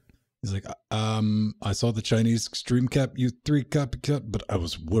he's like, I saw the Chinese Extreme Cap U3 copycat, but I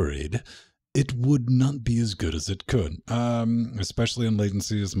was worried it would not be as good as it could, especially in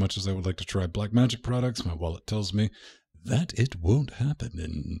latency. As much as I would like to try Blackmagic products, my wallet tells me that it won't happen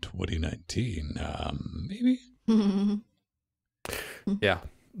in 2019. Maybe? Yeah.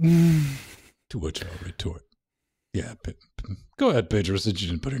 To which I'll retort, yeah, go ahead, Pedro, since you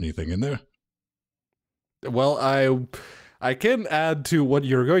didn't put anything in there. Well, I can add to what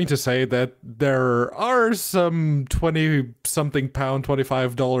you're going to say that there are some 20-something pound,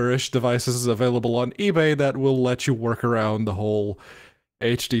 $25-ish devices available on eBay that will let you work around the whole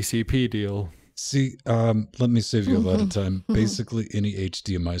HDCP deal. See, let me save you a lot of time. Basically, any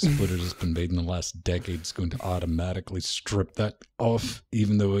HDMI splitter that's been made in the last decade is going to automatically strip that off,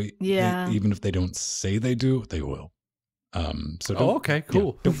 even though, even if they don't say they do, they will. So okay,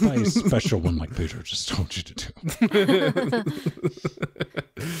 cool. Yeah, don't buy a special one like Pedro just told you to do.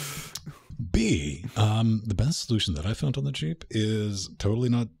 B, the best solution that I found on the cheap is totally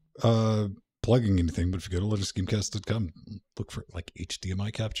not plugging anything, but if you go to linuxgamecast.com, look for like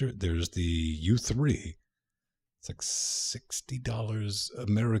HDMI capture. There's the U3. It's like $60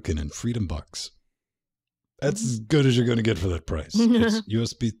 American in Freedom Bucks. That's as good as you're going to get for that price. It's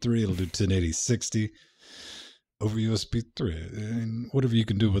USB 3. It'll do 1080 60. Over USB 3, and whatever you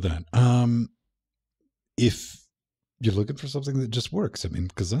can do with that. If you're looking for something that just works, I mean,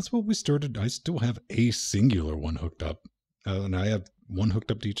 because that's what we started. I still have a singular one hooked up, and I have one hooked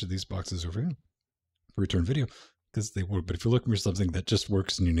up to each of these boxes over here for return video, because they work. But if you're looking for something that just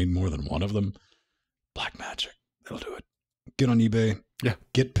works and you need more than one of them, Blackmagic, that'll do it. Get on eBay. Yeah.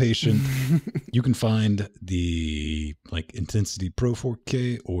 Get patient. You can find the like Intensity Pro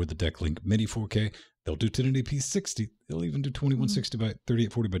 4K or the Decklink Mini 4K. They'll do 1080p 60. They'll even do 2160 by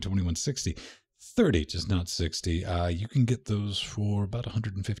 3840 by 2160. 30, just not 60. You can get those for about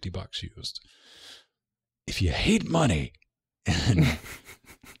 $150 used. If you hate money and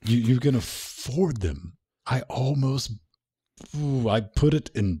you're going to for them. I almost, I put it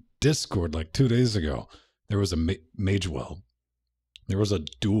in Discord like 2 days ago. There was a Magewell. There was a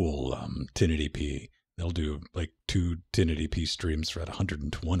dual 1080p. They'll do like 2 1080p streams for at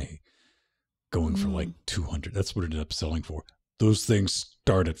 120, going for like 200. That's what it ended up selling for. Those things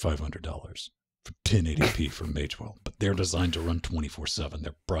start at $500 for 1080p for Magewell, but they're designed to run 24/7.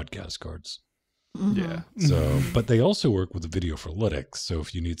 They're broadcast cards. Yeah. So, but they also work with the video for Linux. So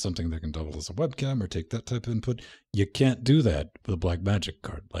if you need something that can double as a webcam or take that type of input, you can't do that with a Blackmagic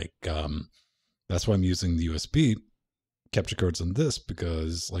card. Like, that's why I'm using the USB capture cards on this,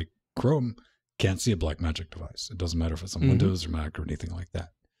 because like Chrome can't see a Blackmagic device. It doesn't matter if it's on Windows or Mac or anything like that.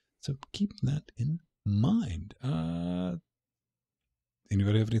 So keep that in mind.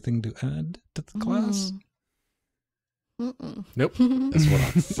 Anybody have anything to add to the class? Nope. That's what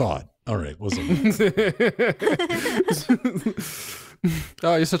I thought. All right. What's up?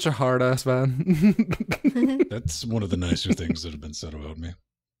 Oh, you're such a hard ass, man. That's one of the nicer things that have been said about me.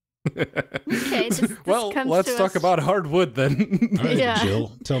 Okay. Well, let's talk about hardwood then. All right,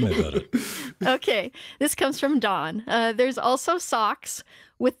 Jill, tell me about it. Okay, this comes from Dawn. There's also socks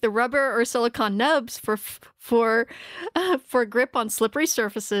with the rubber or silicone nubs for grip on slippery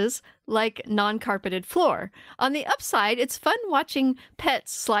surfaces like non-carpeted floor. On the upside, it's fun watching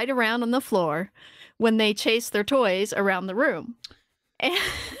pets slide around on the floor when they chase their toys around the room.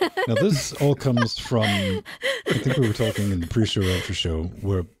 Now, this all comes from, I think we were talking in the pre-show, after show,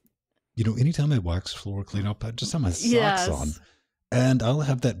 where, you know, anytime I wax floor cleanup, I just have my socks on, and I'll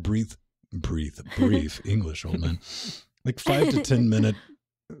have that brief English, old man, like 5 to 10 minute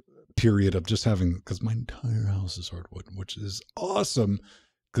period of just having, because my entire house is hardwood, which is awesome,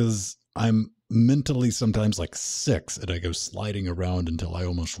 because I'm mentally sometimes like 6 and I go sliding around until I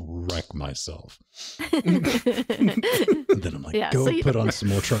almost wreck myself. And then I'm like, put on some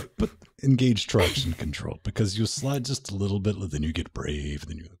more engage traction control, because you slide just a little bit, then you get brave,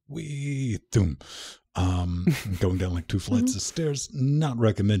 and then you're like, wee, doom. Going down like 2 flights of stairs, not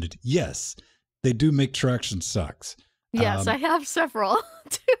recommended. Yes, they do make traction socks. Yes, I have several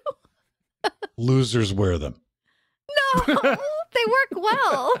too. Losers wear them. No, they work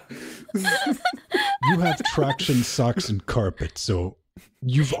well. You have traction socks and carpet, so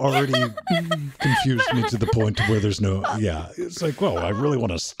you've already confused me to the point where there's no, it's like, well, I really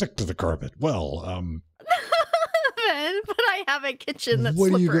want to stick to the carpet. Well, but I have a kitchen that's what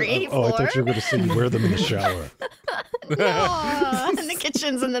slippery. Oh, I thought you were going to say you wear them in the shower. No, and the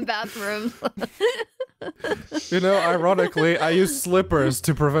kitchen's in the bathroom. You know, ironically, I use slippers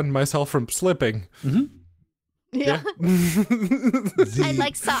to prevent myself from slipping. Yeah. I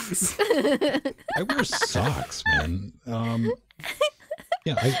like socks. I wear socks, man.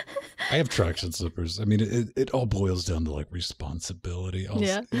 Yeah, I have traction slippers. I mean, it all boils down to like responsibility.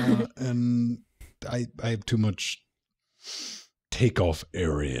 And I have too much takeoff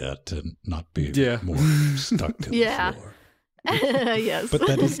area to not be more stuck to the floor. Yes. But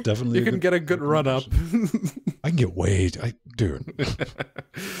that is definitely you can get a good run up. I can get dude.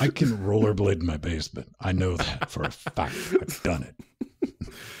 I can rollerblade in my basement. I know that for a fact. I've done it.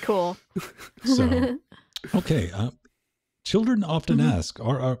 Cool. So, okay. Children often ask,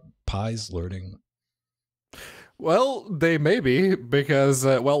 are our pies learning? Well, they may be, because,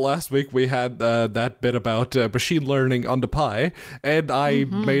 last week we had that bit about machine learning on the Pi, and I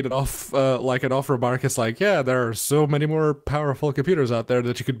made it off, like an off remark. It's like, yeah, there are so many more powerful computers out there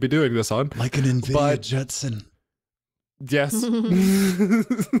that you could be doing this on. Like an NVIDIA Jetson. Yes.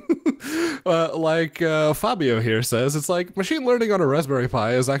 Like Fabio here says, it's like machine learning on a Raspberry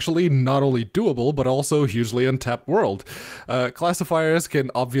Pi is actually not only doable, but also hugely untapped world. Classifiers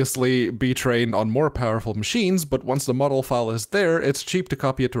can obviously be trained on more powerful machines, but once the model file is there, it's cheap to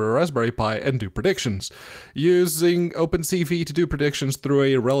copy it to a Raspberry Pi and do predictions. Using OpenCV to do predictions through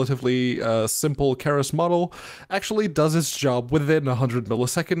a relatively simple Keras model actually does its job within 100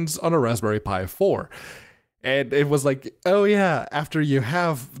 milliseconds on a Raspberry Pi 4. And it was like, oh yeah, after you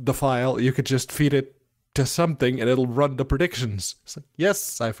have the file, you could just feed it to something and it'll run the predictions. It's like,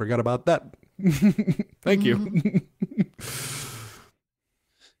 yes, I forgot about that. Thank you.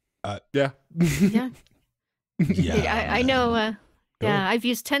 Yeah. I know. I've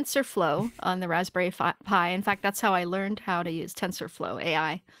used TensorFlow on the Raspberry Pi. In fact, that's how I learned how to use TensorFlow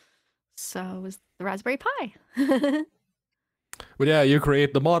AI. So it was the Raspberry Pi. But yeah, you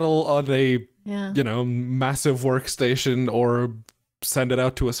create the model on a massive workstation or send it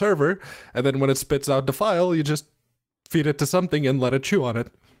out to a server, and then when it spits out the file, you just feed it to something and let it chew on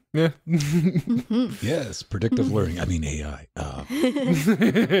it. Yeah. Yes, predictive learning. I mean AI.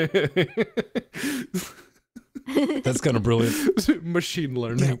 That's kind of brilliant. Machine Yeah,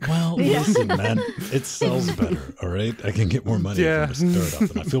 learning. well, listen, man, it sells better, all right? I can get more money Yeah. from a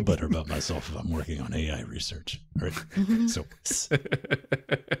startup, and I feel better about myself if I'm working on AI research, all right? So,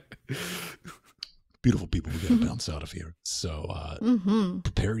 beautiful people, we got to bounce out of here. So,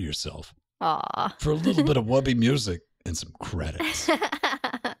 prepare yourself Aw. for a little bit of wubby music and some credits.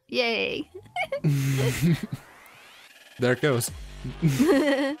 Yay. There it goes.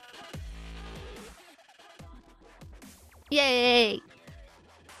 Yay.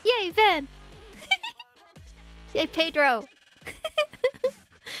 Yay, Ben. Yay, Pedro.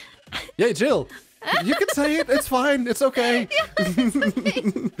 Yay, Jill. You can say it. It's fine. It's okay.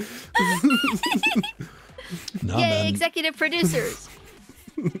 Nah, Yay, man. executive producers.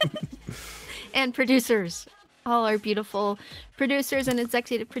 And producers. All our beautiful producers and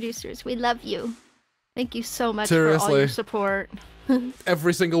executive producers. We love you. Thank you so much for all Seriously. your support.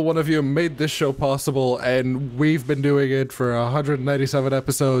 Every single one of you made this show possible, and we've been doing it for 197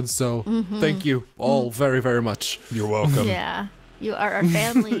 episodes, so thank you all very, very much. You're welcome. Yeah, you are our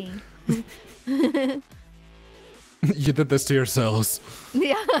family. You did this to yourselves.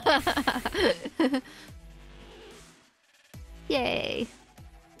 Yeah. Yay.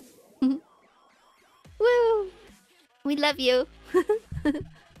 Woo. We love you.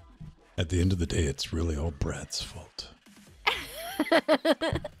 At the end of the day, it's really all Brad's fault.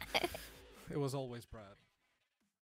 It was always Brad.